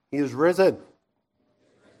He is risen.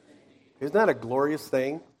 Isn't that a glorious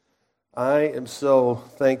thing? I am so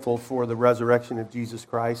thankful for the resurrection of Jesus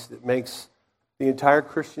Christ. It makes the entire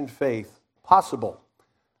Christian faith possible.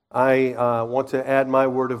 I want to add my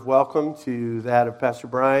word of welcome to that of Pastor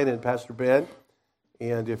Brian and Pastor Ben.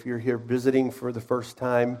 And if you're here visiting for the first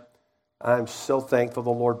time, I'm so thankful the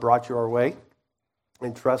Lord brought you our way.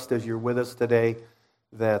 And trust as you're with us today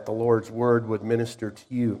that the Lord's word would minister to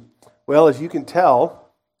you. Well, as you can tell,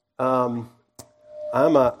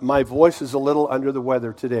 my voice is a little under the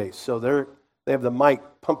weather today. So they have the mic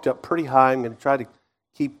pumped up pretty high. I'm going to try to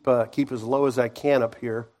keep as low as I can up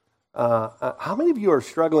here. How many of you are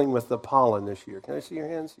struggling with the pollen this year? Can I see your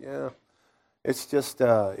hands? Yeah. It's just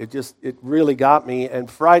it really got me. And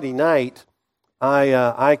Friday night,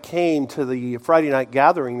 I came to the Friday night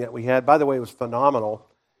gathering that we had. By the way, it was phenomenal.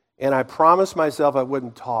 And I promised myself I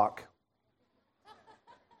wouldn't talk.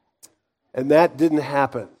 And that didn't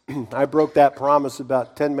happen. I broke that promise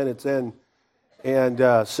about 10 minutes in.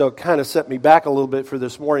 And so it kind of set me back a little bit for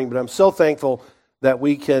this morning. But I'm so thankful that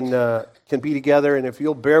we can be together. And if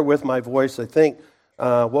you'll bear with my voice, I think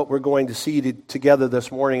what we're going to see together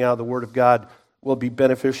this morning out of the Word of God will be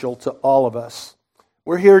beneficial to all of us.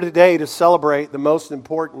 We're here today to celebrate the most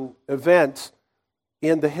important event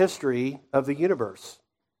in the history of the universe.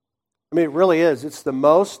 I mean, it really is. It's the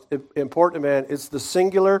most important event. It's the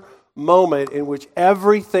singular moment in which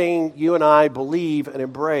everything you and I believe and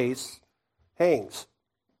embrace hangs.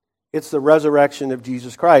 It's the resurrection of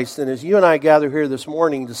Jesus Christ. And as you and I gather here this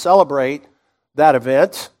morning to celebrate that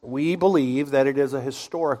event, we believe that it is a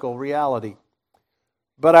historical reality.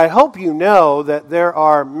 But I hope you know that there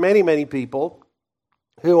are many, many people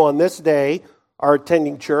who on this day are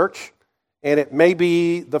attending church, and it may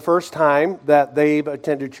be the first time that they've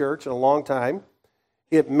attended church in a long time.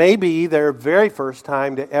 It may be their very first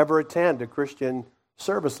time to ever attend a Christian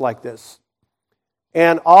service like this.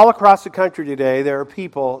 And all across the country today, there are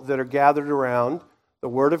people that are gathered around the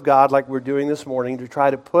Word of God like we're doing this morning to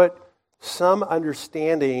try to put some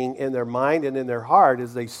understanding in their mind and in their heart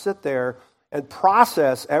as they sit there and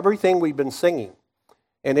process everything we've been singing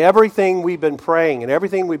and everything we've been praying and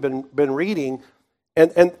everything we've been reading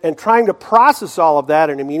and trying to process all of that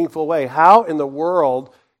in a meaningful way. How in the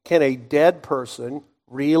world can a dead person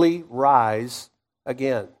really rise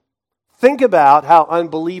again? Think about how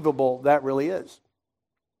unbelievable that really is.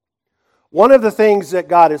 One of the things that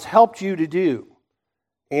God has helped you to do,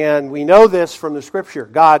 and we know this from the Scripture,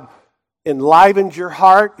 God enlivened your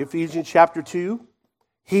heart, Ephesians chapter 2.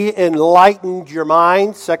 He enlightened your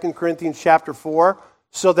mind, 2 Corinthians chapter 4,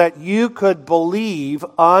 so that you could believe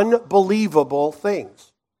unbelievable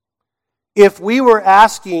things. If we were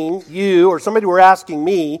asking you, or somebody were asking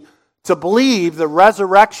me, to believe the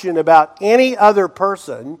resurrection about any other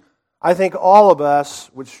person, I think all of us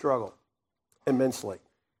would struggle immensely.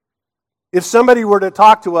 If somebody were to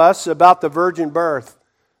talk to us about the virgin birth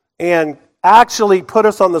and actually put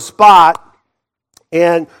us on the spot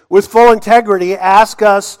and with full integrity ask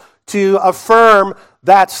us to affirm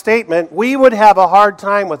that statement, we would have a hard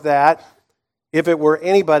time with that if it were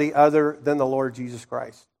anybody other than the Lord Jesus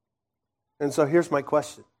Christ. And so here's my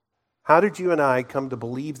question. How did you and I come to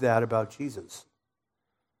believe that about Jesus?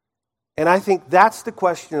 And I think that's the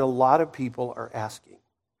question a lot of people are asking.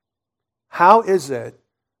 How is it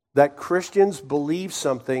that Christians believe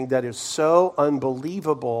something that is so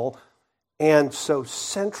unbelievable and so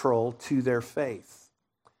central to their faith?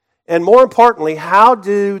 And more importantly, how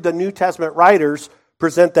do the New Testament writers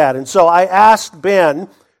present that? And so I asked Ben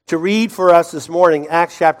to read for us this morning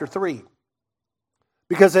Acts chapter 3.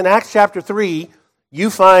 Because in Acts chapter 3, you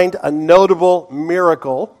find a notable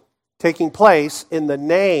miracle taking place in the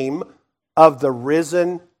name of the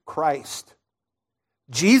risen Christ.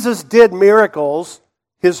 Jesus did miracles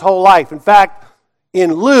his whole life. In fact,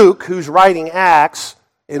 in Luke, who's writing Acts,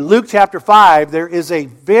 in Luke chapter 5, there is a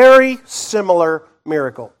very similar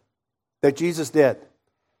miracle that Jesus did.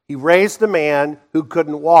 He raised a man who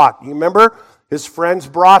couldn't walk. You remember? His friends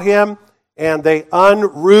brought him, and they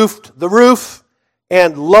unroofed the roof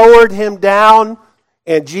and lowered him down,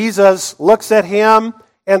 and Jesus looks at him,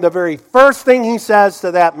 and the very first thing he says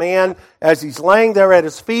to that man as he's laying there at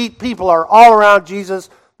his feet, people are all around Jesus.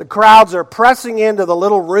 The crowds are pressing into the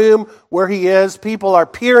little room where he is. People are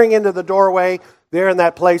peering into the doorway there in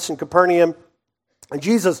that place in Capernaum. And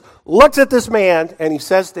Jesus looks at this man and he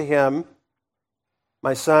says to him,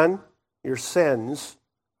 "My son, your sins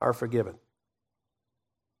are forgiven."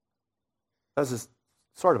 That's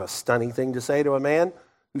sort of a stunning thing to say to a man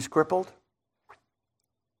who's crippled.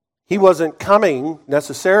 He wasn't coming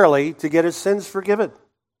necessarily to get his sins forgiven.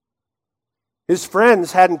 His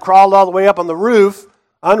friends hadn't crawled all the way up on the roof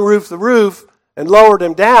unroofed the roof and lowered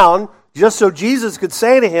him down just so Jesus could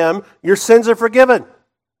say to him, your sins are forgiven.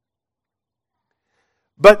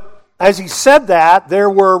 But as he said that, there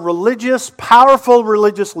were powerful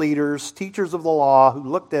religious leaders, teachers of the law, who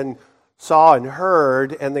looked and saw and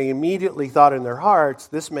heard, and they immediately thought in their hearts,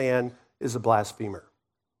 this man is a blasphemer.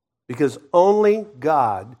 Because only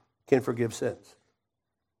God can forgive sins.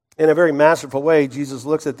 In a very masterful way, Jesus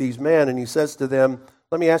looks at these men and he says to them,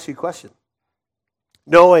 let me ask you a question.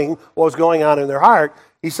 Knowing what was going on in their heart,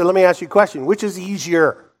 he said, let me ask you a question. Which is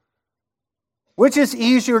easier? Which is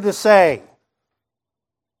easier to say?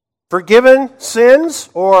 Forgiven sins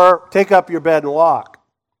or take up your bed and walk?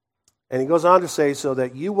 And he goes on to say, so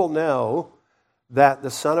that you will know that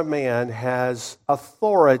the Son of Man has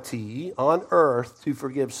authority on earth to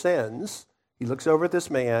forgive sins. He looks over at this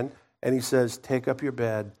man and he says, take up your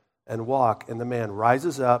bed and walk. And the man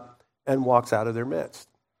rises up and walks out of their midst.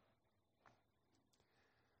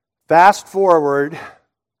 Fast forward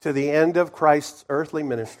to the end of Christ's earthly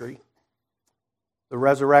ministry. The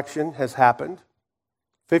resurrection has happened.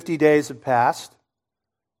 50 days have passed.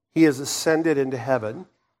 He has ascended into heaven.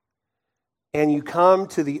 And you come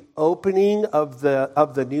to the opening of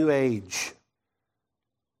the new age.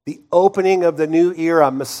 The opening of the new era.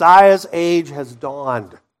 Messiah's age has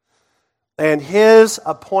dawned. And his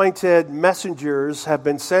appointed messengers have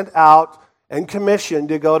been sent out and commissioned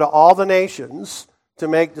to go to all the nations to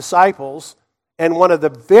make disciples. And one of the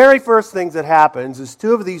very first things that happens is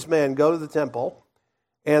two of these men go to the temple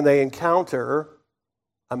and they encounter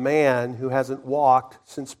a man who hasn't walked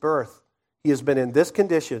since birth. He has been in this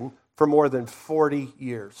condition for more than 40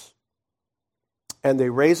 years. And they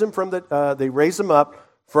raise him up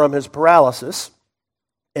from his paralysis.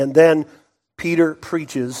 And then Peter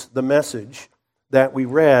preaches the message that we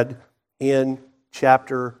read in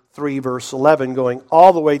chapter 3, verse 11, going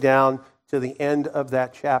all the way down to the end of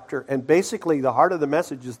that chapter. And basically, the heart of the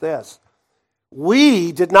message is this.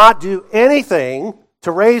 We did not do anything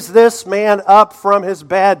to raise this man up from his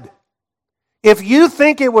bed. If you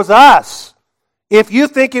think it was us, if you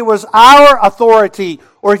think it was our authority,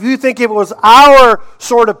 or if you think it was our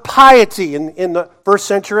sort of piety in the first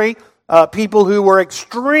century, people who were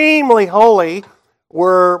extremely holy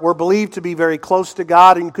were believed to be very close to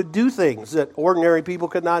God and could do things that ordinary people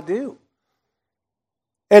could not do.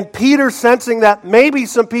 And Peter, sensing that maybe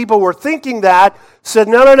some people were thinking that, said,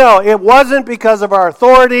 no, it wasn't because of our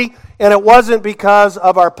authority and it wasn't because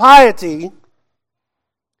of our piety.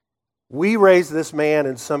 We raised this man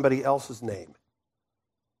in somebody else's name.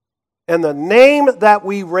 And the name that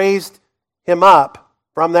we raised him up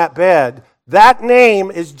from that bed, that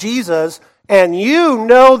name is Jesus, and you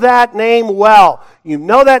know that name well. You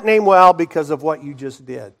know that name well because of what you just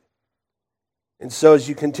did. And so as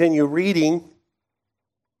you continue reading,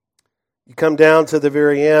 you come down to the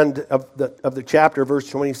very end of the chapter, verse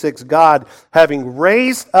 26. God, having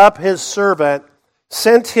raised up his servant,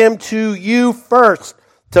 sent him to you first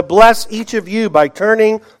to bless each of you by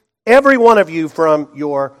turning every one of you from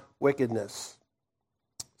your wickedness.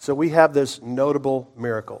 So we have this notable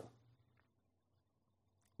miracle.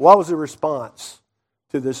 What was the response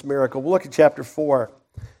to this miracle? We'll look at chapter 4.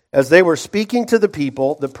 As they were speaking to the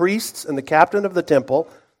people, the priests and the captain of the temple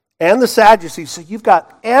and the Sadducees, so you've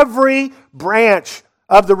got every branch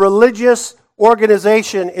of the religious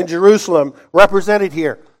organization in Jerusalem represented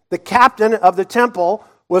here. The captain of the temple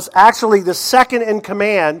was actually the second in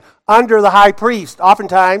command under the high priest.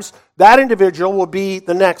 Oftentimes, that individual will be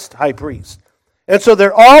the next high priest. And so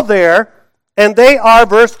they're all there, and they are,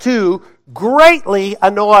 verse 2, greatly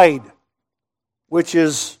annoyed, which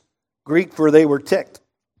is Greek for they were ticked,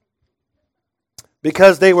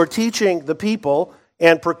 because they were teaching the people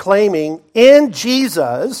and proclaiming in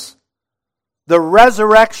Jesus the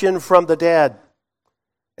resurrection from the dead.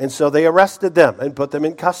 And so they arrested them and put them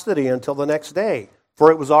in custody until the next day, for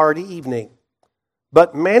it was already evening.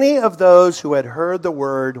 But many of those who had heard the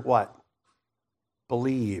word, what?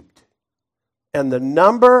 Believed. And the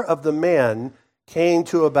number of the men came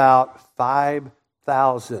to about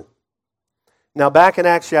 5,000. Now back in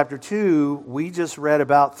Acts chapter 2, we just read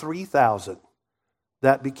about 3,000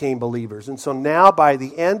 that became believers. And so now by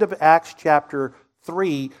the end of Acts chapter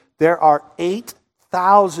 3, there are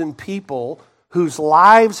 8,000 people whose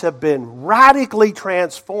lives have been radically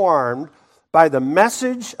transformed by the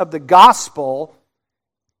message of the gospel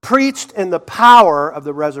preached in the power of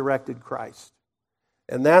the resurrected Christ.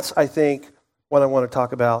 And that's, I think, what I want to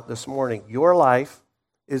talk about this morning. Your life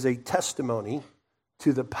is a testimony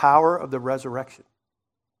to the power of the resurrection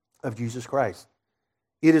of Jesus Christ.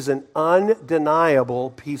 It is an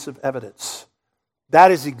undeniable piece of evidence.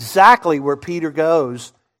 That is exactly where Peter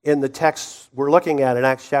goes in the text we're looking at in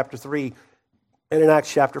Acts chapter 3 and in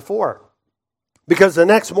Acts chapter 4. Because the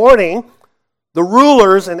next morning, the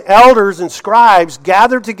rulers and elders and scribes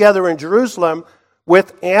gathered together in Jerusalem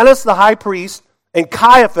with Annas the high priest and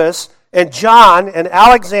Caiaphas and John and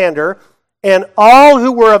Alexander and all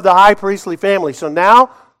who were of the high priestly family. So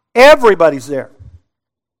now everybody's there.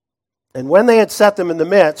 And when they had set them in the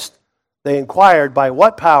midst, they inquired, by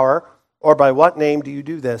what power or by what name do you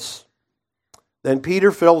do this? Then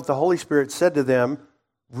Peter, filled with the Holy Spirit, said to them,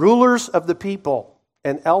 rulers of the people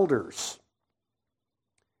and elders,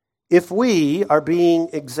 if we are being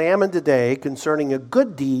examined today concerning a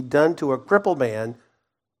good deed done to a crippled man,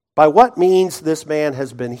 by what means this man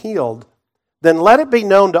has been healed, then let it be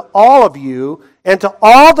known to all of you and to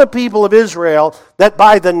all the people of Israel that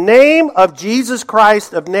by the name of Jesus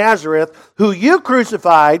Christ of Nazareth, who you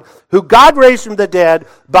crucified, who God raised from the dead,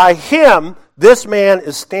 by him this man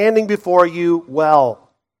is standing before you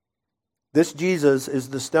well. This Jesus is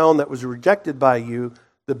the stone that was rejected by you,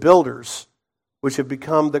 the builders, which have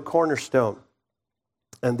become the cornerstone.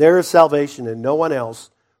 And there is salvation in no one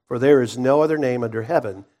else, for there is no other name under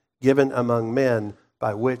heaven given among men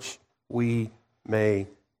by which we may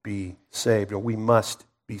be saved, or we must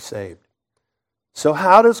be saved. So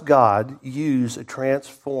how does God use a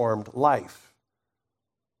transformed life?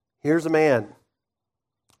 Here's a man,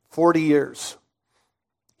 40 years.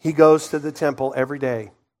 He goes to the temple every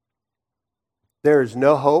day. There is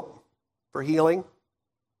no hope for healing.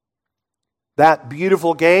 That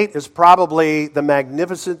beautiful gate is probably the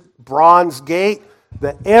magnificent bronze gate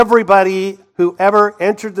that everybody who ever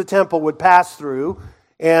entered the temple would pass through.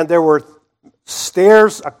 And there were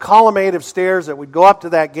stairs, a colonnade of stairs that would go up to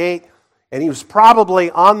that gate. And he was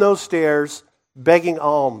probably on those stairs begging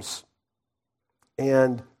alms.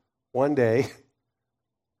 And one day,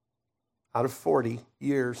 out of 40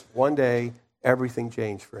 years, one day, everything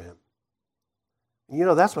changed for him. You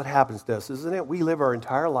know, that's what happens to us, isn't it? We live our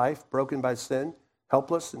entire life broken by sin,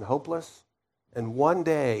 helpless and hopeless. And one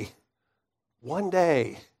day,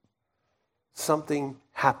 something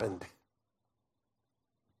happened.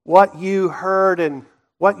 What you heard and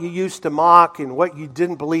what you used to mock and what you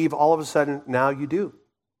didn't believe, all of a sudden, now you do.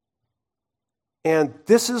 And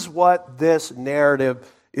this is what this narrative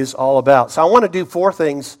is all about. So I want to do 4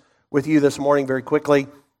 things with you this morning very quickly,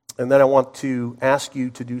 and then I want to ask you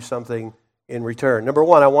to do something in return. Number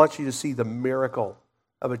 1, I want you to see the miracle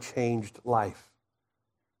of a changed life.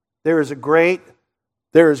 There is great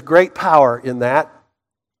power in that.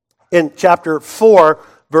 In chapter 4,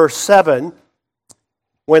 verse 7,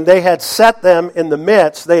 when they had set them in the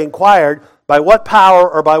midst, they inquired, by what power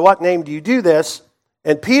or by what name do you do this?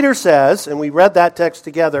 And Peter says, and we read that text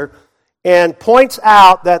together, and points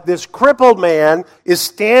out that this crippled man is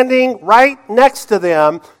standing right next to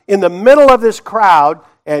them in the middle of this crowd,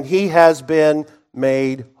 and he has been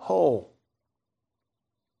made whole.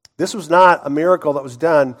 This was not a miracle that was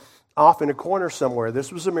done off in a corner somewhere.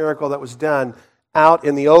 This was a miracle that was done out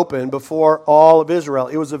in the open before all of Israel.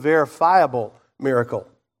 It was a verifiable miracle.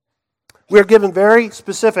 We're given very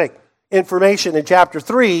specific information in chapter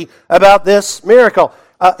 3 about this miracle.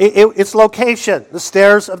 Its location, the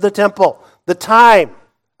stairs of the temple, the time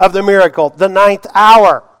of the miracle, the 9th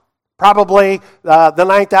hour. Probably the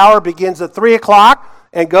 9th hour begins at 3 o'clock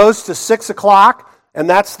and goes to 6 o'clock, and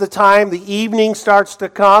that's the time the evening starts to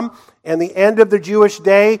come, and the end of the Jewish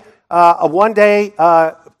day, one day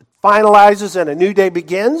finalizes and a new day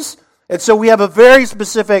begins. And so we have a very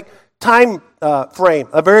specific time frame,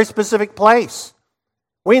 a very specific place.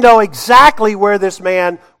 We know exactly where this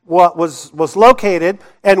man was located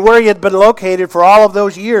and where he had been located for all of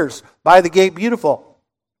those years by the Gate Beautiful.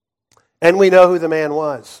 And we know who the man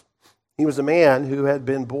was. He was a man who had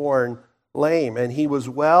been born lame, and he was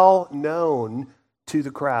well known to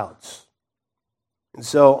the crowds. And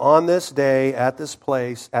so on this day, at this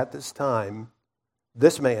place, at this time,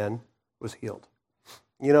 this man was healed.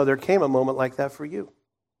 You know, there came a moment like that for you.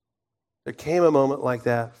 There came a moment like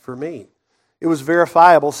that for me. It was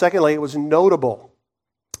verifiable. Secondly, it was notable.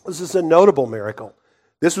 This is a notable miracle.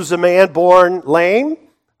 This was a man born lame,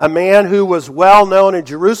 a man who was well known in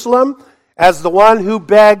Jerusalem as the one who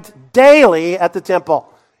begged daily at the temple.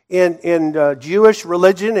 In Jewish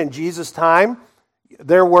religion in Jesus' time,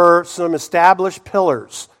 there were some established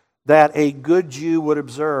pillars that a good Jew would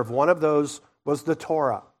observe. One of those was the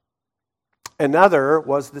Torah. Another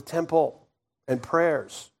was the temple and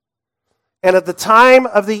prayers. And at the time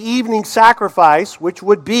of the evening sacrifice, which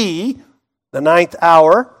would be the 9th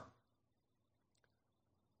hour,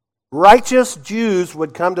 righteous Jews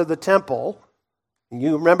would come to the temple. And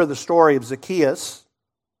you remember the story of Zacchaeus,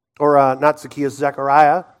 or not Zacchaeus,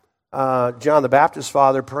 Zechariah, John the Baptist's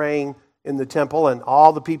father praying in the temple, and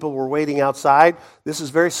all the people were waiting outside. This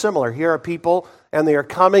is very similar. Here are people, and they are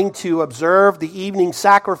coming to observe the evening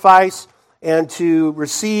sacrifice and to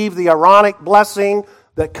receive the Aaronic blessing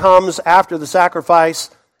that comes after the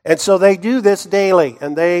sacrifice. And so they do this daily,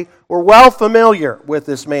 and they were well familiar with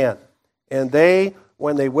this man. And they,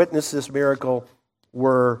 when they witnessed this miracle,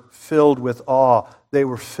 were filled with awe. They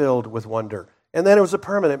were filled with wonder. And then it was a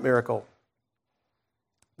permanent miracle.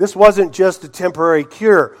 This wasn't just a temporary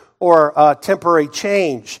cure or a temporary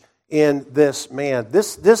change in this man.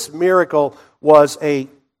 This miracle was a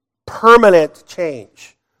permanent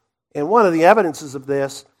change. And one of the evidences of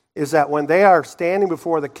this is that when they are standing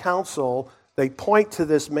before the council, they point to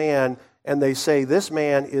this man and they say, this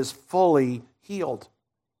man is fully healed.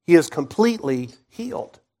 He is completely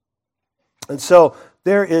healed. And so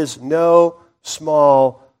there is no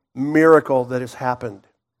small miracle that has happened.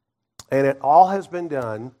 And it all has been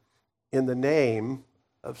done in the name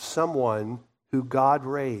of someone who God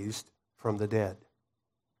raised from the dead.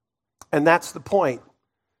 And that's the point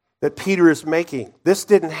that Peter is making. This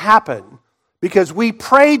didn't happen because we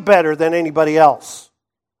prayed better than anybody else.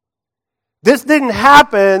 This didn't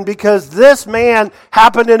happen because this man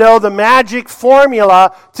happened to know the magic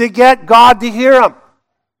formula to get God to hear him.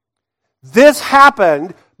 This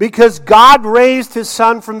happened because God raised his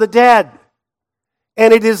son from the dead.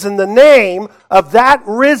 And it is in the name of that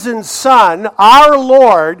risen Son, our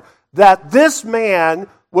Lord, that this man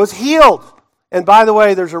was healed. And by the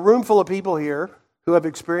way, there's a room full of people here who have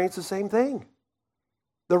experienced the same thing.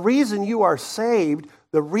 The reason you are saved,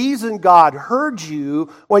 the reason God heard you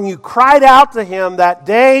when you cried out to Him that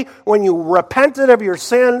day, when you repented of your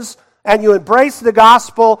sins and you embraced the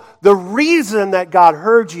gospel, the reason that God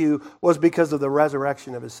heard you was because of the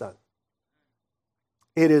resurrection of His Son.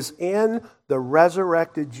 It is in the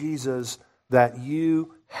resurrected Jesus that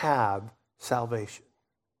you have salvation.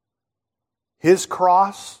 His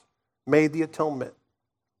cross made the atonement.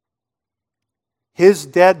 His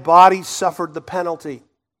dead body suffered the penalty.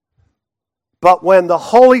 But when the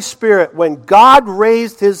Holy Spirit, when God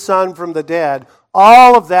raised His Son from the dead,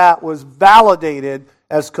 all of that was validated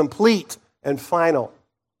as complete and final.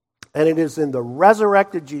 And it is in the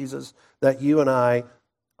resurrected Jesus that you and I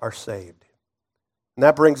are saved. And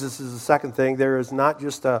that brings us to the second thing. There is not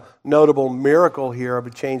just a notable miracle here of a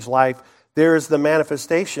changed life. There is the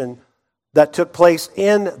manifestation that took place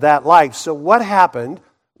in that life. So what happened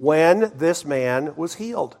when this man was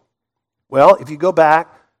healed? Well, if you go back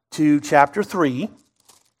to chapter 3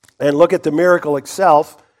 and look at the miracle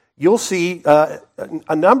itself, you'll see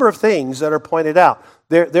a number of things that are pointed out.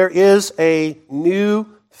 There is a new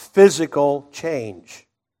physical change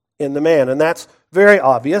in the man, and that's very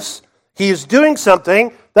obvious. He is doing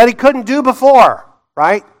something that he couldn't do before,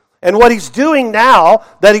 right? And what he's doing now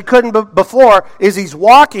that he couldn't before is he's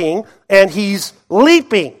walking and he's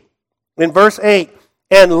leaping. In verse 8,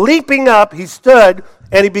 and leaping up, he stood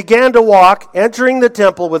and he began to walk, entering the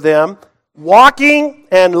temple with them, walking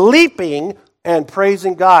and leaping and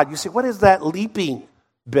praising God. You say, what is that leaping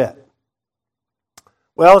bit?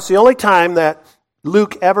 Well, it's the only time that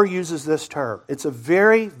Luke ever uses this term. It's a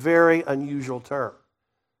very, very unusual term.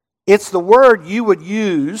 It's the word you would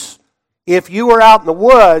use if you were out in the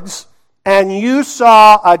woods and you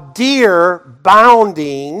saw a deer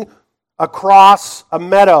bounding across a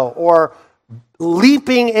meadow or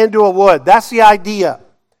leaping into a wood. That's the idea.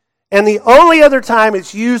 And the only other time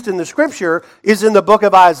it's used in the Scripture is in the book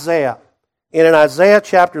of Isaiah. And in Isaiah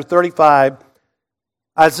chapter 35,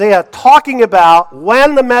 Isaiah talking about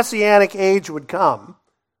when the Messianic age would come,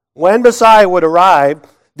 when Messiah would arrive,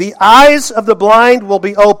 the eyes of the blind will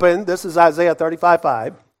be opened. This is Isaiah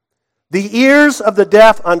 35:5. The ears of the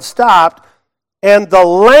deaf unstopped, and the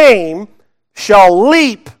lame shall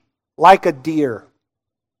leap like a deer,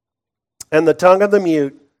 and the tongue of the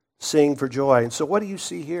mute sing for joy. And so what do you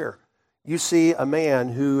see here? You see a man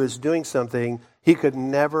who is doing something he could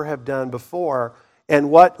never have done before. And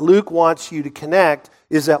what Luke wants you to connect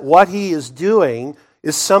is that what he is doing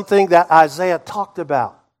is something that Isaiah talked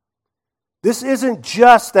about. This isn't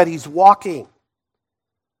just that he's walking.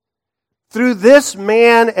 Through this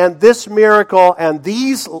man and this miracle and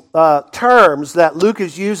these terms that Luke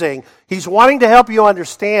is using, he's wanting to help you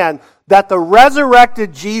understand that the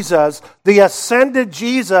resurrected Jesus, the ascended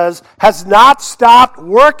Jesus, has not stopped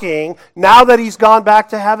working now that he's gone back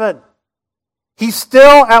to heaven. He's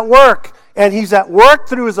still at work, and he's at work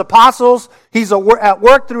through his apostles, he's at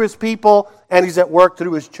work through his people, and he's at work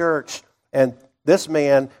through his church. And this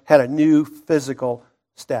man had a new physical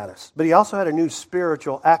status, but he also had a new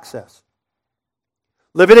spiritual access.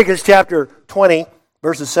 Leviticus chapter 20,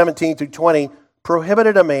 verses 17 through 20,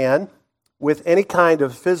 prohibited a man with any kind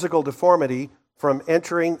of physical deformity from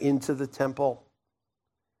entering into the temple.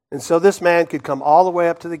 And so this man could come all the way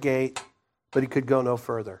up to the gate, but he could go no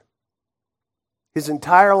further. His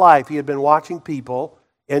entire life, he had been watching people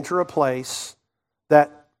enter a place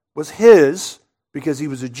that was his because he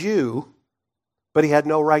was a Jew, but he had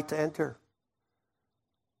no right to enter.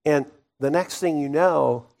 And the next thing you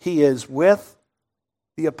know, he is with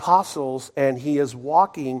the apostles and he is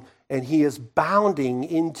walking and he is bounding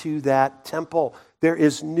into that temple. There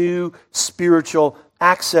is new spiritual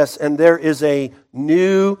access and there is a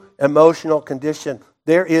new emotional condition.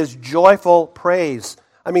 There is joyful praise.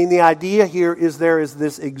 I mean, the idea here is there is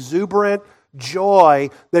this exuberant joy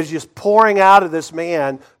that is just pouring out of this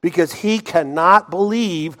man because he cannot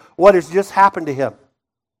believe what has just happened to him.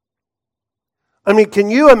 I mean, can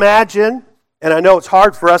you imagine, and I know it's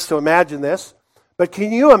hard for us to imagine this, but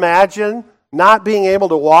can you imagine not being able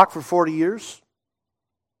to walk for 40 years?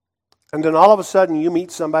 And then all of a sudden you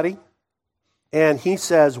meet somebody and he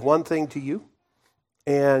says one thing to you,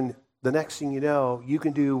 and the next thing you know, you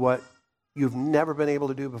can do what you've never been able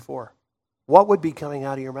to do before. What would be coming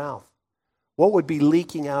out of your mouth? What would be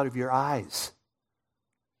leaking out of your eyes?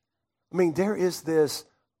 I mean, there is this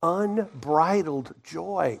unbridled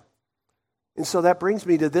joy. And so that brings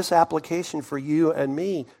me to this application for you and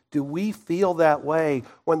me. Do we feel that way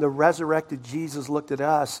when the resurrected Jesus looked at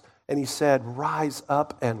us and he said, "Rise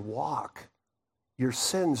up and walk. Your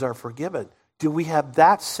sins are forgiven"? Do we have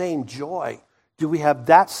that same joy? Do we have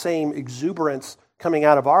that same exuberance coming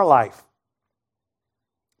out of our life?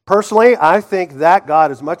 Personally, I think that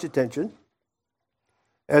got as much attention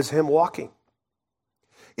as him walking.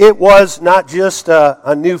 It was not just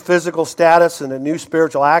a new physical status and a new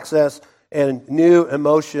spiritual access and new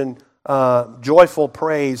emotion, joyful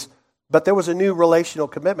praise, but there was a new relational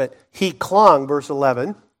commitment. He clung, verse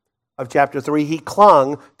 11 of chapter 3, he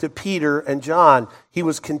clung to Peter and John. He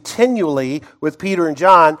was continually with Peter and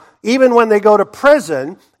John, even when they go to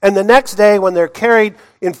prison, and the next day when they're carried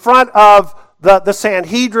in front of the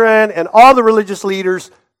Sanhedrin and all the religious leaders,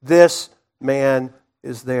 this man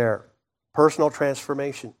is there. Personal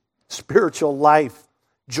transformation, spiritual life,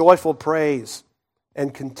 joyful praise,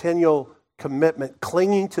 and continual commitment,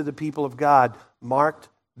 clinging to the people of God, marked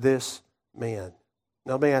this man.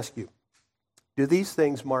 Now let me ask you, do these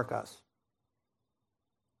things mark us?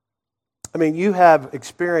 I mean, you have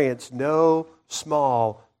experienced no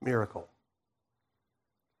small miracle.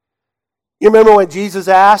 You remember when Jesus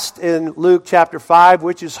asked in Luke chapter 5,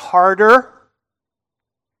 which is harder?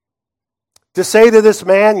 To say to this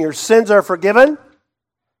man, "Your sins are forgiven,"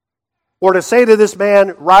 or to say to this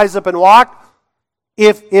man, "Rise up and walk"?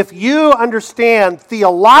 If you understand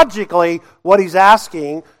theologically what he's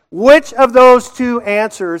asking, which of those two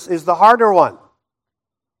answers is the harder one?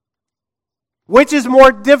 Which is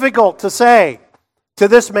more difficult to say to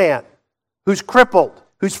this man who's crippled,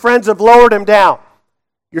 whose friends have lowered him down?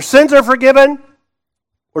 "Your sins are forgiven,"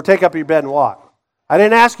 or "Take up your bed and walk"? I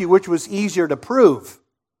didn't ask you which was easier to prove.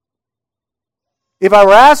 If I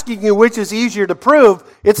were asking you which is easier to prove,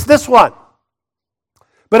 it's this one.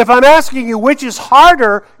 But if I'm asking you which is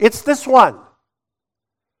harder, it's this one.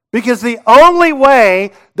 Because the only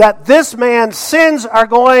way that this man's sins are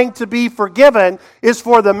going to be forgiven is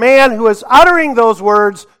for the man who is uttering those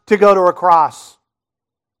words to go to a cross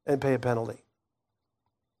and pay a penalty.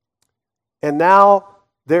 And now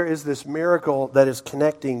there is this miracle that is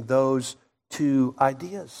connecting those two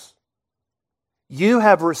ideas. You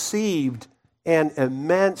have received an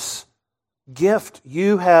immense gift.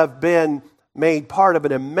 You have been made part of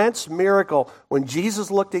an immense miracle when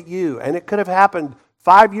Jesus looked at you. And it could have happened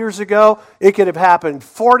 5 years ago. It could have happened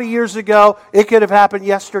 40 years ago. It could have happened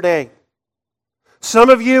yesterday. Some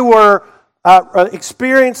of you were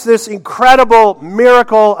experienced this incredible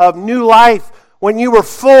miracle of new life when you were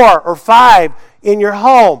 4 or 5 in your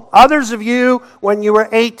home. Others of you when you were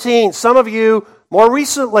 18. Some of you more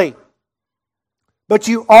recently. But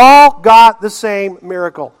you all got the same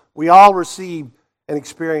miracle. We all received and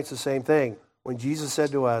experienced the same thing when Jesus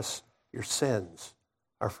said to us, "Your sins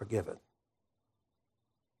are forgiven."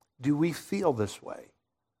 Do we feel this way?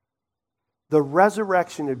 The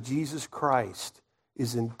resurrection of Jesus Christ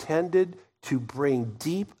is intended to bring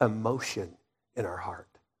deep emotion in our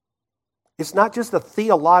heart. It's not just a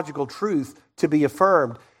theological truth to be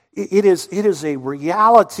affirmed. It is a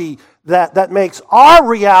reality that makes our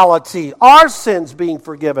reality, our sins being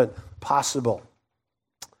forgiven, possible.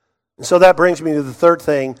 And so that brings me to the third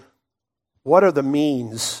thing. What are the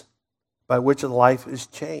means by which a life is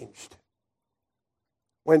changed?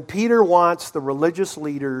 When Peter wants the religious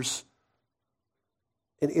leaders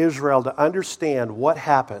in Israel to understand what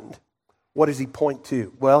happened, what does he point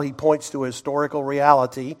to? Well, he points to a historical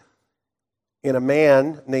reality in a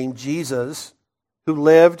man named Jesus who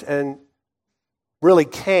lived and really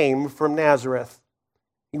came from Nazareth.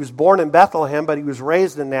 He was born in Bethlehem, but he was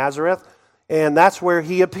raised in Nazareth, and that's where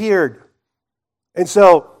he appeared. And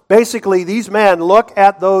so, basically, these men look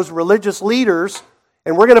at those religious leaders,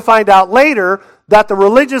 and we're going to find out later that the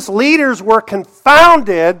religious leaders were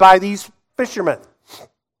confounded by these fishermen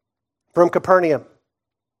from Capernaum.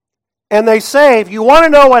 And they say, if you want to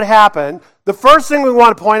know what happened, the first thing we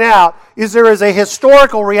want to point out is there is a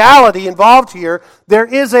historical reality involved here. There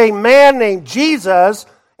is a man named Jesus,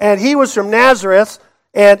 and he was from Nazareth,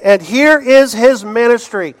 and here is his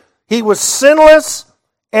ministry. He was sinless,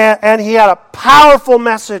 and he had a powerful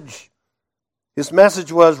message. His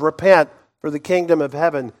message was, repent, for the kingdom of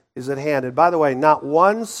heaven is at hand. And by the way, not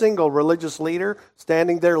one single religious leader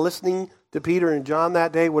standing there listening to Peter and John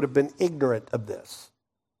that day would have been ignorant of this.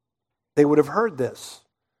 They would have heard this.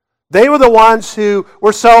 They were the ones who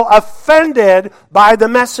were so offended by the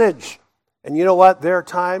message. And you know what? There are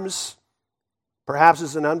times, perhaps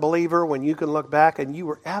as an unbeliever, when you can look back and you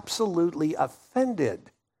were absolutely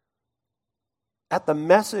offended at the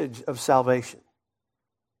message of salvation.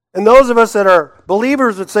 And those of us that are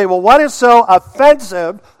believers would say, well, what is so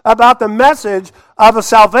offensive about the message of a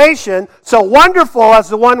salvation so wonderful as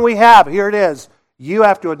the one we have? Here it is. You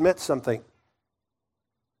have to admit something.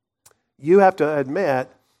 You have to admit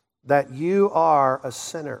that you are a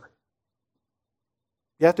sinner.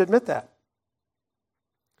 You have to admit that.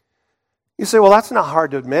 You say, well, that's not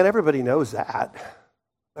hard to admit. Everybody knows that.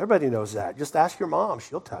 Everybody knows that. Just ask your mom.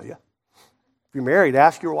 She'll tell you. If you're married,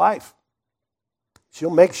 ask your wife.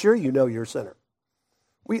 She'll make sure you know you're a sinner.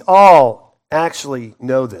 We all actually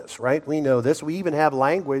know this, right? We know this. We even have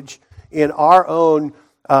language in our own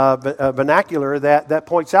vernacular that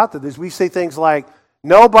points out to this. We say things like,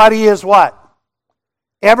 nobody is what?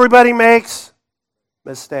 Everybody makes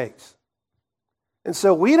mistakes. And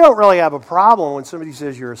so we don't really have a problem when somebody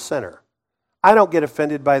says you're a sinner. I don't get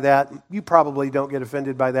offended by that. You probably don't get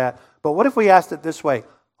offended by that. But what if we asked it this way?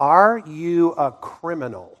 Are you a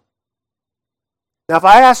criminal? Now, if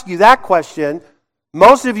I ask you that question,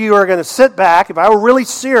 most of you are going to sit back. If I were really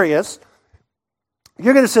serious,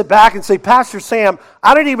 you're going to sit back and say, Pastor Sam,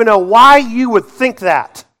 I don't even know why you would think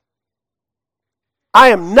that. I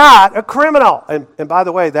am not a criminal. And by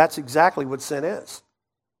the way, that's exactly what sin is.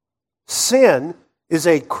 Sin is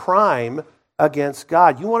a crime against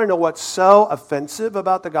God. You want to know what's so offensive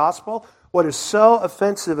about the gospel? What is so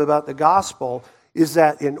offensive about the gospel is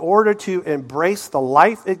that in order to embrace the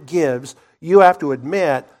life it gives, you have to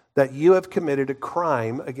admit that you have committed a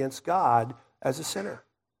crime against God as a sinner.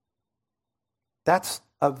 That's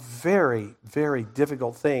a very, very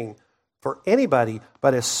difficult thing for anybody,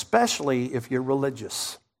 but especially if you're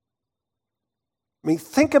religious. I mean,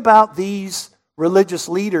 think about these religious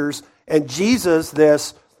leaders and Jesus,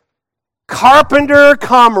 this carpenter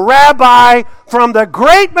come rabbi from the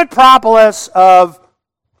great metropolis of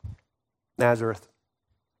Nazareth.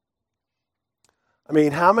 I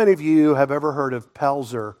mean, how many of you have ever heard of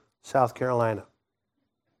Pelzer, South Carolina?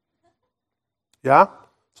 Yeah?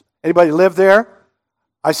 Anybody live there?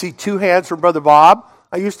 I see 2 hands from Brother Bob.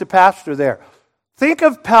 I used to pastor there. Think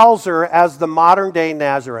of Pelzer as the modern-day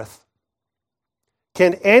Nazareth.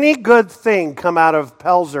 Can any good thing come out of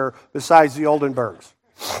Pelzer besides the Oldenburgs?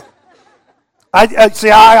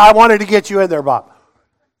 I wanted to get you in there, Bob.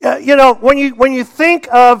 You know, when you think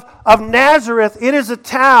of Nazareth, it is a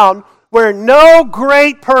town where no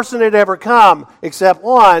great person had ever come except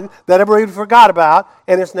one that everybody forgot about,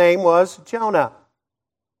 and his name was Jonah.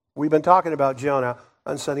 We've been talking about Jonah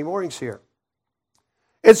on Sunday mornings here.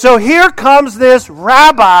 And so here comes this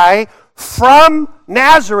rabbi from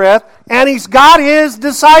Nazareth, and he's got his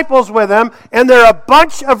disciples with him, and they're a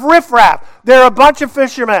bunch of riffraff. They're a bunch of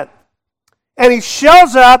fishermen. And he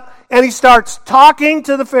shows up, and he starts talking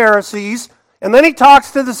to the Pharisees, and then he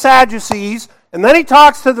talks to the Sadducees, and then he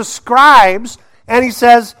talks to the scribes, and he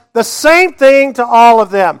says the same thing to all of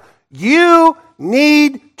them. You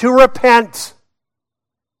need to repent.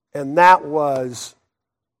 And that was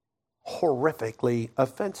horrifically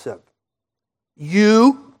offensive.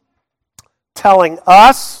 You telling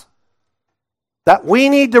us that we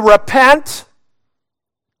need to repent?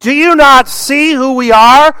 Do you not see who we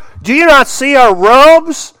are? Do you not see our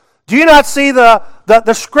robes? Do you not see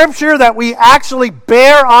the scripture that we actually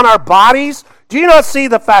bear on our bodies? Do you not see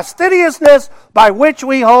the fastidiousness by which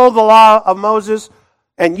we hold the law of Moses?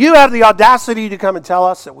 And you have the audacity to come and tell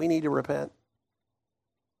us that we need to repent?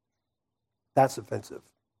 That's offensive.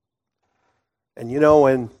 And you know,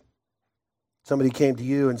 when somebody came to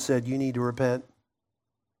you and said, you need to repent,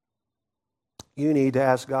 You need to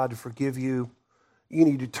ask God to forgive you. You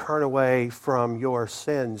need to turn away from your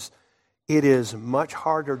sins. It is much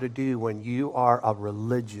harder to do when you are a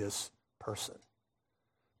religious person,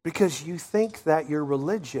 because you think that your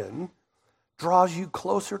religion draws you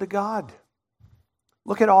closer to God.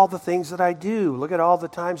 Look at all the things that I do. Look at all the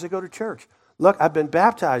times I go to church. Look, I've been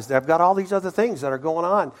baptized. I've got all these other things that are going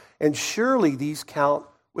on. And surely these count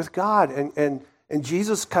with God. And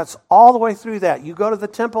Jesus cuts all the way through that. You go to the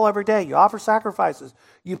temple every day. You offer sacrifices.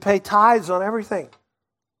 You pay tithes on everything.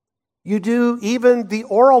 You do even the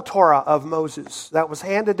oral Torah of Moses that was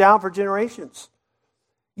handed down for generations.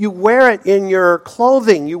 You wear it in your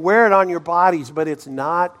clothing. You wear it on your bodies, but it's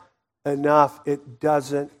not enough. It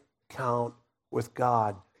doesn't count with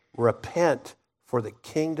God. Repent, for the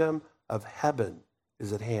kingdom of heaven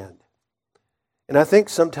is at hand. And I think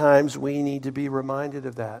sometimes we need to be reminded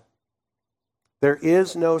of that. There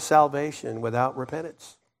is no salvation without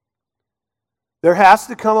repentance. There has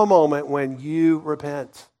to come a moment when you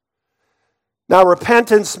repent. Now,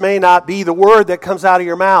 repentance may not be the word that comes out of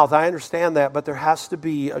your mouth. I understand that, but there has to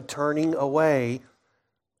be a turning away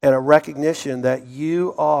and a recognition that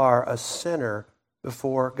you are a sinner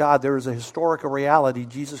before God. There is a historical reality,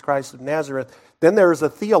 Jesus Christ of Nazareth. Then there is a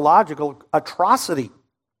theological atrocity.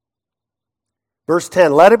 Verse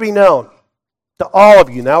 10, let it be known to all of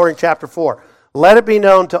you. Now we're in chapter 4. Let it be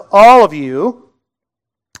known to all of you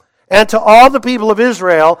and to all the people of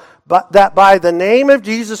Israel that by the name of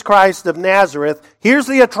Jesus Christ of Nazareth, here's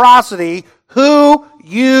the atrocity, who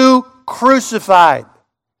you crucified.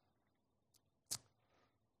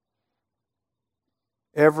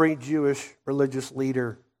 Every Jewish religious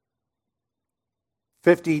leader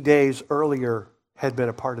 50 days earlier had been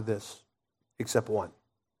a part of this, except one.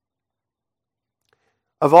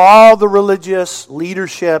 Of all the religious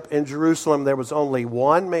leadership in Jerusalem, there was only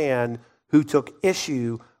one man who took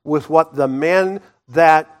issue with what the men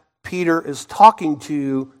that Peter is talking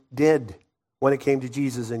to did when it came to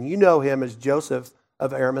Jesus. And you know him as Joseph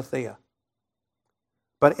of Arimathea.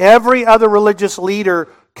 But every other religious leader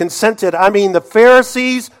consented. I mean, the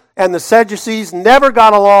Pharisees and the Sadducees never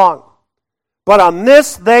got along. But on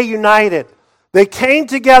this, they united. They came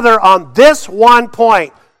together on this one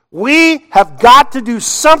point. We have got to do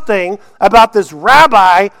something about this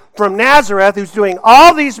rabbi from Nazareth who's doing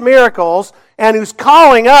all these miracles and who's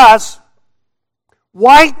calling us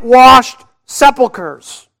whitewashed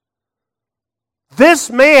sepulchres. This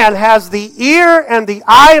man has the ear and the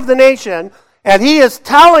eye of the nation, and he is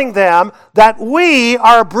telling them that we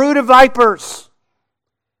are a brood of vipers.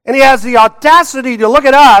 And he has the audacity to look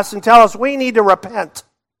at us and tell us we need to repent.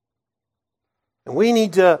 And we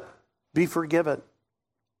need to be forgiven.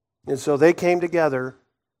 And so they came together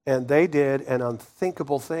and they did an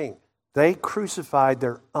unthinkable thing. They crucified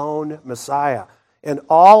their own Messiah. And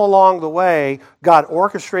all along the way, God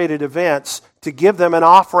orchestrated events to give them an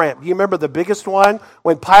off-ramp. You remember the biggest one?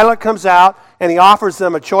 When Pilate comes out and he offers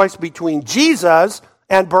them a choice between Jesus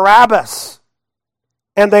and Barabbas.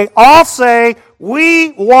 And they all say,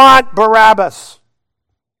 we want Barabbas.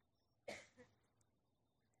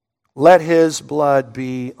 Let his blood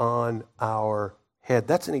be on our head.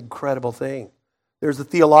 That's an incredible thing. There's a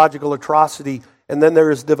theological atrocity, and then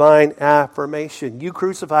there is divine affirmation. You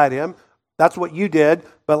crucified him. That's what you did.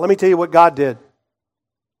 But let me tell you what God did.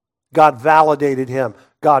 God validated him.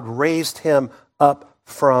 God raised him up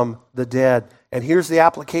from the dead. And here's the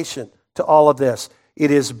application to all of this.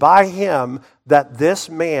 It is by him that this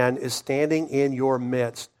man is standing in your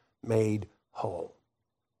midst, made whole.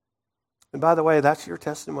 And by the way, that's your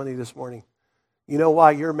testimony this morning. You know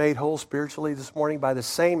why you're made whole spiritually this morning? By the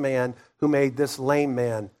same man who made this lame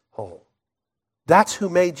man whole. That's who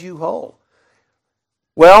made you whole.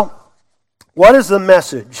 Well, what is the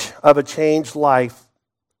message of a changed life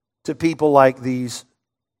to people like these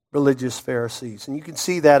religious Pharisees? And you can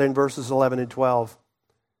see that in verses 11 and 12.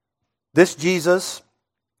 This Jesus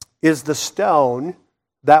is the stone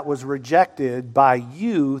that was rejected by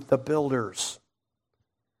you, the builders.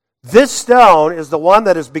 This stone is the one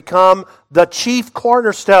that has become the chief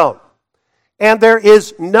cornerstone. And there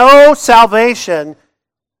is no salvation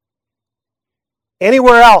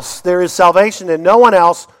anywhere else. There is salvation in no one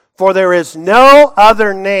else, for there is no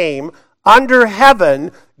other name under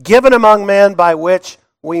heaven given among men by which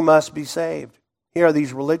we must be saved. Here are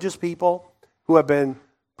these religious people who have been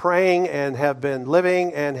praying and have been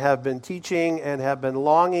living and have been teaching and have been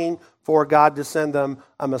longing for God to send them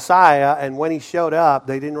a Messiah, and when he showed up,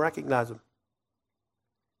 they didn't recognize him.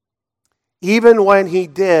 Even when he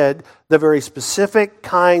did the very specific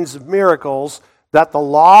kinds of miracles that the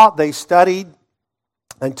law they studied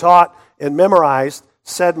and taught and memorized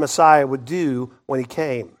said Messiah would do when he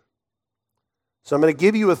came. So I'm going to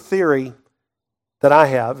give you a theory that I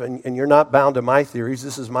have, and you're not bound to my theories.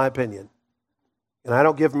 This is my opinion. And I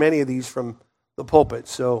don't give many of these from the pulpit,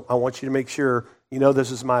 so I want you to make sure you know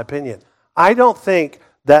this is my opinion. I don't think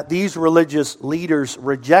that these religious leaders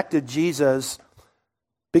rejected Jesus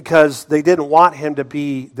because they didn't want him to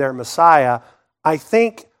be their Messiah. I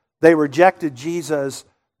think they rejected Jesus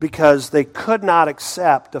because they could not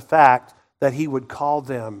accept the fact that he would call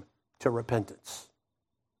them to repentance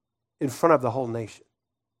in front of the whole nation.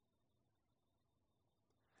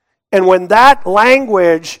 And when that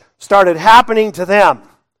language started happening to them,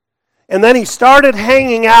 and then he started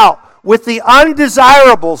hanging out with the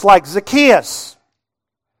undesirables like Zacchaeus,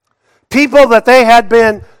 people that they had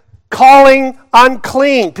been calling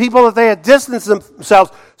unclean, people that they had distanced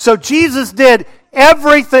themselves. So Jesus did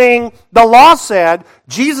everything the law said.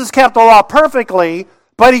 Jesus kept the law perfectly,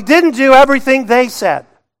 but he didn't do everything they said.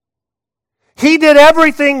 He did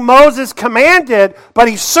everything Moses commanded, but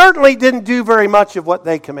he certainly didn't do very much of what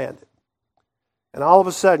they commanded. And all of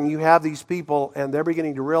a sudden, you have these people, and they're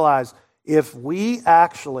beginning to realize, if we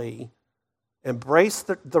actually embrace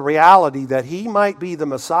the reality that he might be the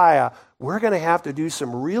Messiah, we're going to have to do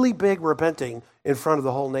some really big repenting in front of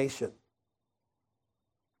the whole nation.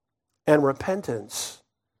 And repentance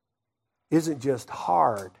isn't just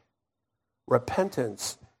hard.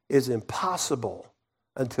 Repentance is impossible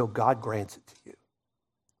until God grants it to you.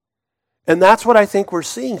 And that's what I think we're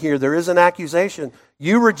seeing here. There is an accusation.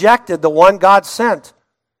 You rejected the one God sent.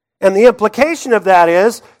 And the implication of that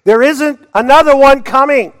is there isn't another one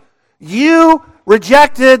coming. You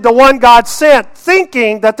rejected the one God sent,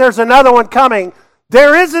 thinking that there's another one coming.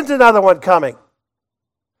 There isn't another one coming.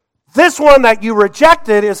 This one that you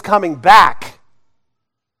rejected is coming back.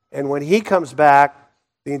 And when he comes back,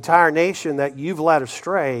 the entire nation that you've led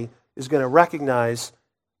astray is going to recognize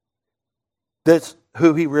that's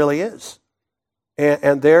who he really is.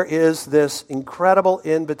 And there is this incredible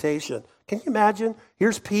invitation. Can you imagine?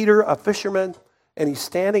 Here's Peter, a fisherman, and he's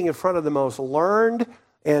standing in front of the most learned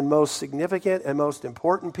and most significant and most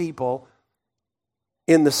important people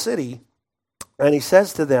in the city. And he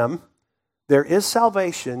says to them, there is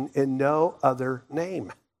salvation in no other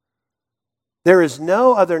name. There is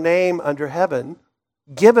no other name under heaven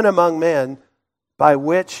given among men by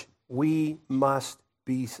which we must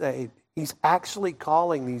be saved. He's actually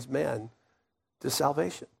calling these men to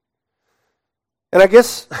salvation. And I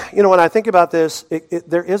guess, when I think about this,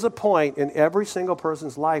 there is a point in every single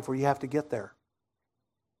person's life where you have to get there.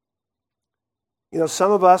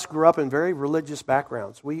 Some of us grew up in very religious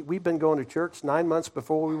backgrounds. We've been going to church 9 months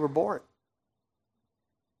before we were born.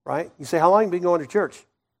 Right? You say, how long have you been going to church?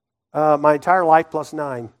 My entire life plus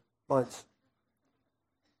 9 months.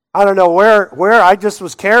 I don't know where I just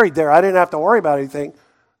was carried there. I didn't have to worry about anything.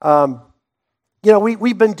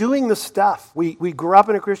 We've been doing this stuff. We grew up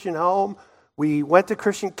in a Christian home. We went to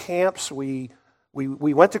Christian camps. We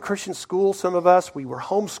went to Christian school, some of us. We were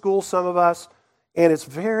homeschooled, some of us. And it's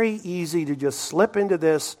very easy to just slip into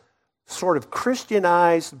this sort of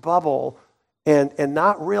Christianized bubble and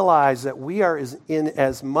not realize that we are in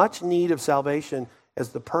as much need of salvation as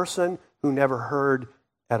the person who never heard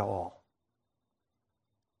at all.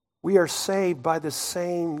 We are saved by the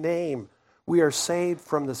same name. We are saved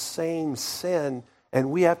from the same sin,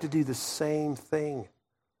 and we have to do the same thing.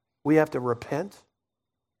 We have to repent,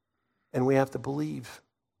 and we have to believe.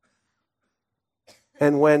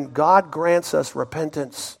 And when God grants us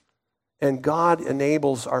repentance, and God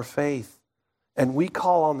enables our faith, and we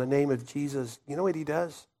call on the name of Jesus, you know what he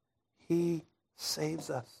does? He saves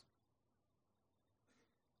us.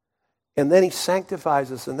 And then he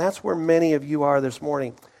sanctifies us, and that's where many of you are this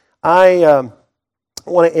morning. I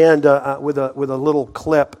want to end with a little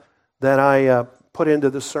clip that I put into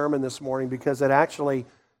the sermon this morning because it actually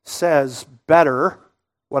says better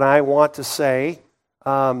what I want to say.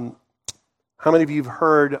 How many of you have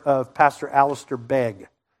heard of Pastor Alistair Begg?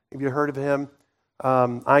 Have you heard of him?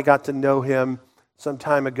 I got to know him some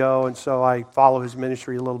time ago, and so I follow his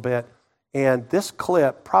ministry a little bit. And this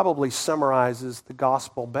clip probably summarizes the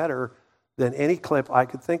gospel better than any clip I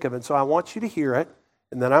could think of. And so I want you to hear it,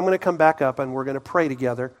 and then I'm going to come back up and we're going to pray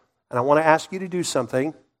together. And I want to ask you to do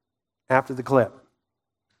something after the clip.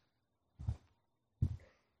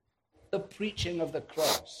 The preaching of the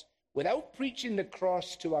cross. Without preaching the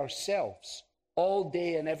cross to ourselves all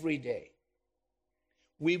day and every day,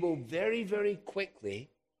 we will very, very quickly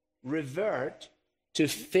revert to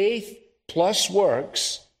faith plus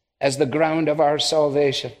works as the ground of our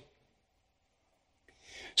salvation.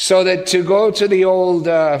 So that, to go to the old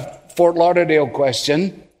Fort Lauderdale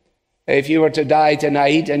question, if you were to die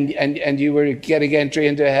tonight and you were getting entry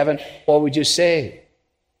into heaven, what would you say?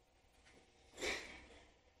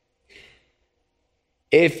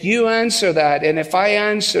 If you answer that, and if I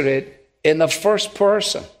answer it in the first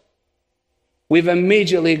person, we've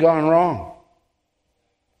immediately gone wrong.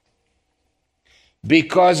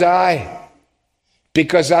 Because I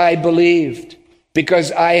believed,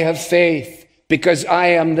 because I have faith, because I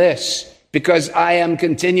am this, because I am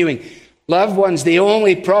continuing. Loved ones, the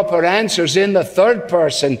only proper answer is in the third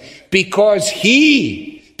person, because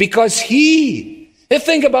he.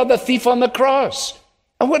 Think about the thief on the cross.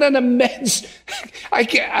 And what an immense, I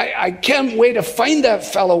can't wait to find that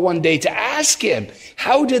fellow one day to ask him,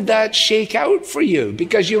 how did that shake out for you?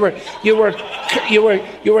 Because you were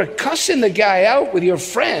cussing the guy out with your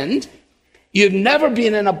friend. You've never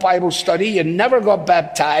been in a Bible study. You never got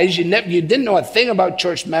baptized. You didn't know a thing about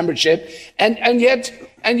church membership. And yet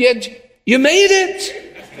you made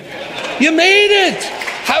it. You made it.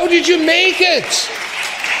 How did you make it?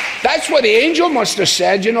 That's what the angel must have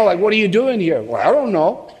said, like, what are you doing here? Well, I don't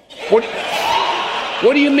know. What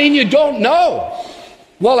do you mean you don't know?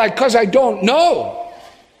 Well, because I don't know.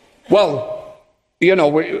 Well,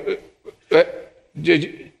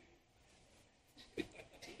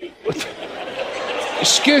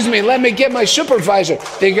 excuse me, let me get my supervisor.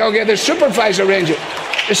 They go get the supervisor ranger.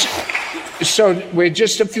 So, wait,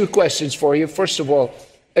 just a few questions for you. First of all,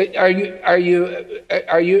 are you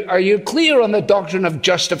clear on the doctrine of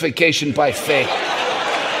justification by faith?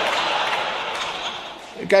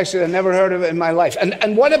 The guy said, I never heard of it in my life.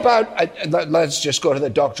 And what about, let's just go to the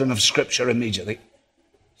doctrine of Scripture immediately.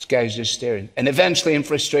 This guy's just staring. And eventually, in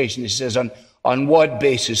frustration, he says, on what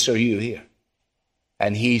basis are you here?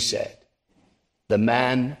 And he said, the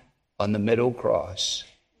man on the middle cross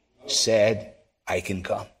said, I can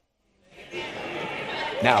come.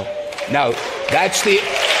 Now,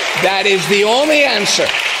 that is the only answer.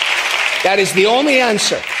 That is the only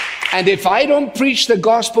answer. And if I don't preach the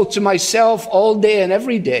gospel to myself all day and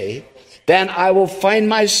every day, then I will find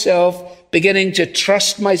myself beginning to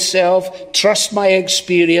trust myself, trust my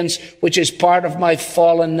experience, which is part of my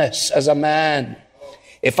fallenness as a man.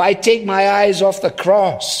 If I take my eyes off the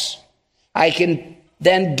cross, I can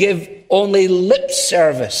then give only lip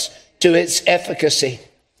service to its efficacy,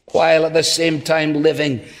 while at the same time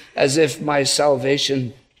living as if my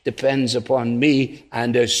salvation depends upon me.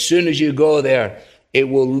 And as soon as you go there, it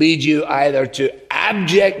will lead you either to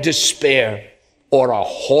abject despair or a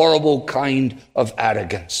horrible kind of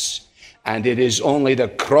arrogance. And it is only the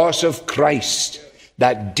cross of Christ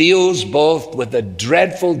that deals both with the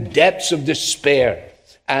dreadful depths of despair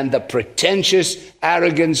and the pretentious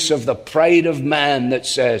arrogance of the pride of man that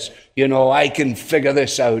says, I can figure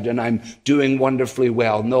this out and I'm doing wonderfully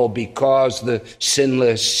well. No, because the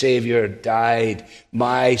sinless Savior died,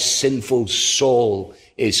 my sinful soul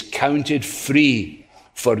is counted free,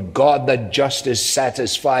 for God the just is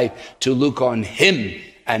satisfied to look on him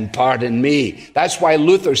and pardon me. That's why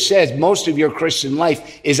Luther says most of your Christian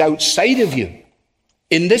life is outside of you,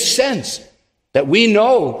 in this sense, that we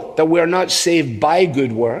know that we're not saved by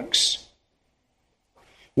good works.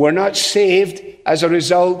 We're not saved as a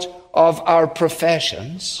result of our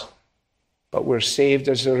professions, but we're saved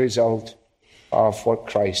as a result of what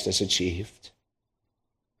Christ has achieved.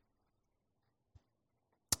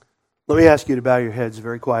 Let me ask you to bow your heads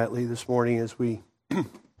very quietly this morning as we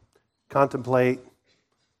contemplate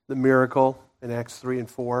the miracle in Acts 3 and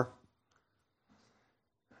 4.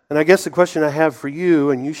 And I guess the question I have for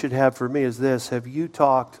you, and you should have for me, is this: have you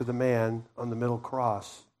talked to the man on the middle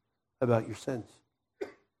cross about your sins?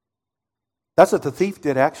 That's what the thief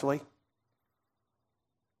did, actually.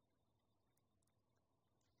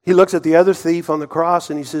 He looks at the other thief on the cross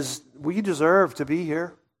and he says, we deserve to be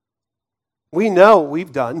here. We know what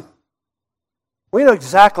we've done. We know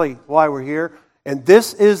exactly why we're here. And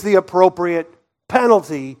this is the appropriate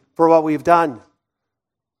penalty for what we've done.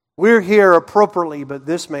 We're here appropriately, but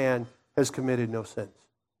this man has committed no sins.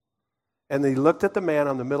 And he looked at the man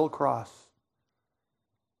on the middle cross.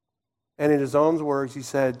 And in his own words, he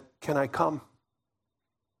said, can I come?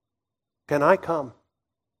 Can I come?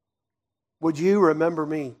 Would you remember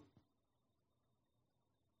me?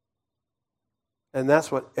 And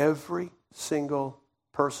that's what every single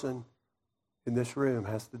person in this room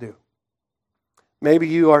has to do. Maybe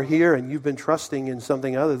you are here and you've been trusting in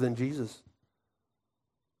something other than Jesus.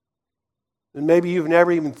 And maybe you've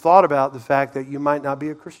never even thought about the fact that you might not be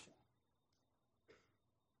a Christian.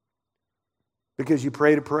 Because you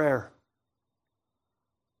prayed a prayer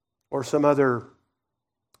or some other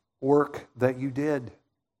work that you did.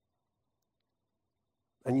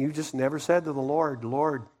 And you just never said to the Lord,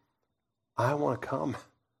 Lord, I want to come.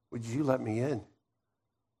 Would you let me in?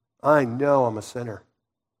 I know I'm a sinner.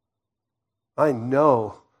 I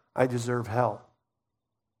know I deserve hell.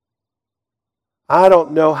 I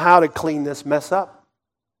don't know how to clean this mess up.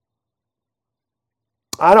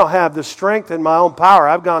 I don't have the strength in my own power.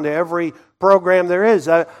 I've gone to every program there is.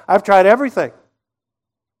 I've tried everything.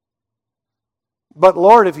 But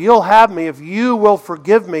Lord, if you'll have me, if you will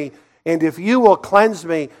forgive me, and if you will cleanse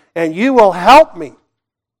me, and you will help me,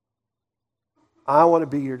 I want to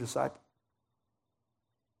be your disciple.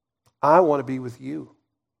 I want to be with you.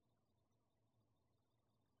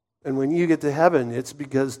 And when you get to heaven, it's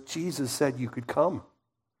because Jesus said you could come.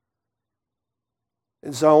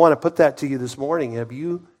 And so I want to put that to you this morning. Have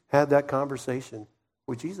you had that conversation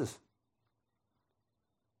with Jesus?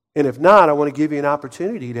 And if not, I want to give you an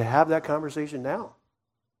opportunity to have that conversation now.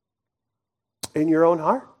 In your own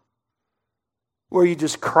heart. Where you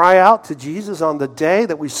just cry out to Jesus on the day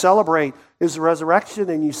that we celebrate His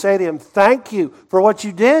resurrection and you say to Him, thank you for what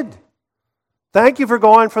you did. Thank you for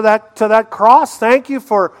going to that cross. Thank you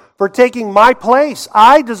for taking my place.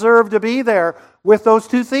 I deserve to be there with those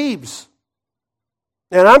two thieves.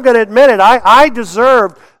 And I'm going to admit it, I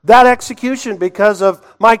deserved that execution because of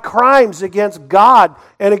my crimes against God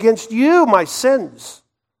and against you. My sins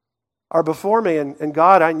are before me. And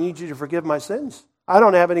God, I need you to forgive my sins. I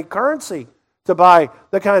don't have any currency to buy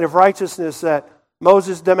the kind of righteousness that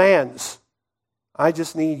Moses demands. I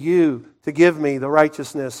just need you to give me the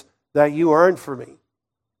righteousness that you earned for me.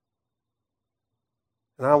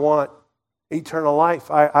 And I want eternal life.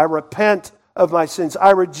 I repent of my sins.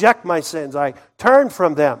 I reject my sins. I turn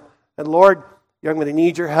from them. And Lord, I'm going to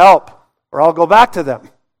need your help or I'll go back to them.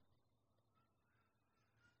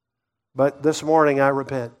 But this morning I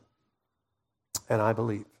repent and I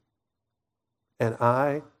believe. And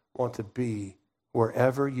I want to be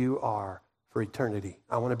wherever you are for eternity.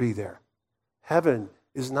 I want to be there. Heaven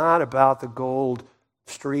is not about the gold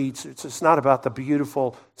streets. It's not about the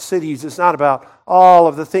beautiful cities. It's not about all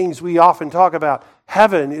of the things we often talk about.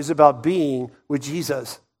 Heaven is about being with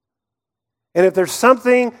Jesus. And if there's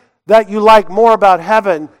something that you like more about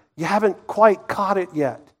heaven, you haven't quite caught it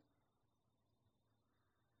yet.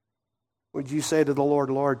 Would you say to the Lord,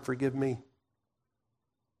 Lord, forgive me.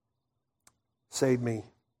 Save me.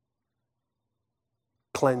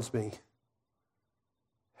 Cleanse me.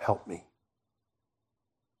 Help me.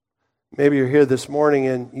 Maybe you're here this morning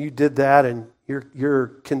and you did that and you're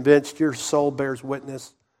convinced, your soul bears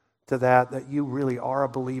witness to that you really are a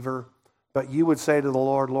believer. But you would say to the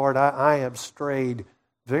Lord, Lord, I have strayed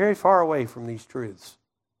very far away from these truths.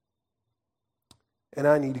 And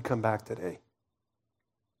I need to come back today.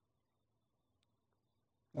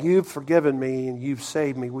 You've forgiven me and you've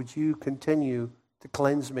saved me. Would you continue to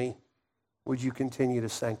cleanse me? Would you continue to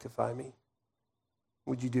sanctify me?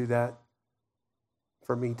 Would you do that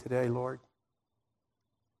for me today, Lord?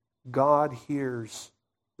 God hears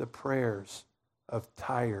the prayers of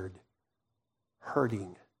tired,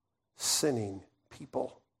 hurting, sinning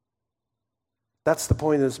people. That's the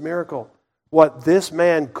point of this miracle. What this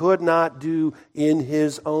man could not do in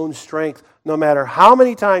his own strength, no matter how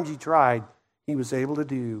many times he tried, he was able to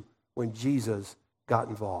do when Jesus got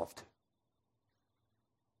involved.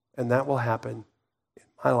 And that will happen in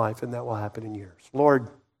my life, and that will happen in yours. Lord,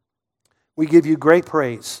 we give you great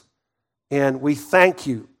praise, and we thank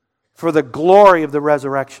you for the glory of the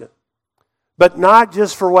resurrection. But not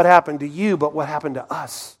just for what happened to you, but what happened to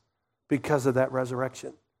us because of that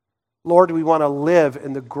resurrection. Lord, we want to live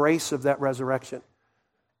in the grace of that resurrection.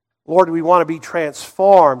 Lord, we want to be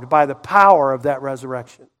transformed by the power of that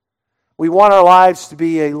resurrection. We want our lives to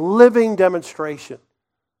be a living demonstration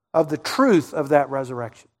of the truth of that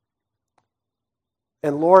resurrection.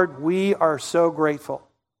 And Lord, we are so grateful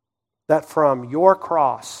that from your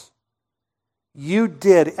cross, you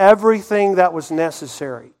did everything that was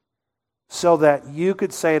necessary so that you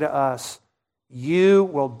could say to us, you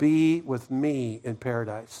will be with me in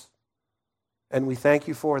paradise. And we thank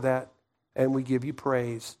you for that, and we give you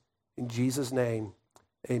praise. In Jesus' name,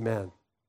 amen.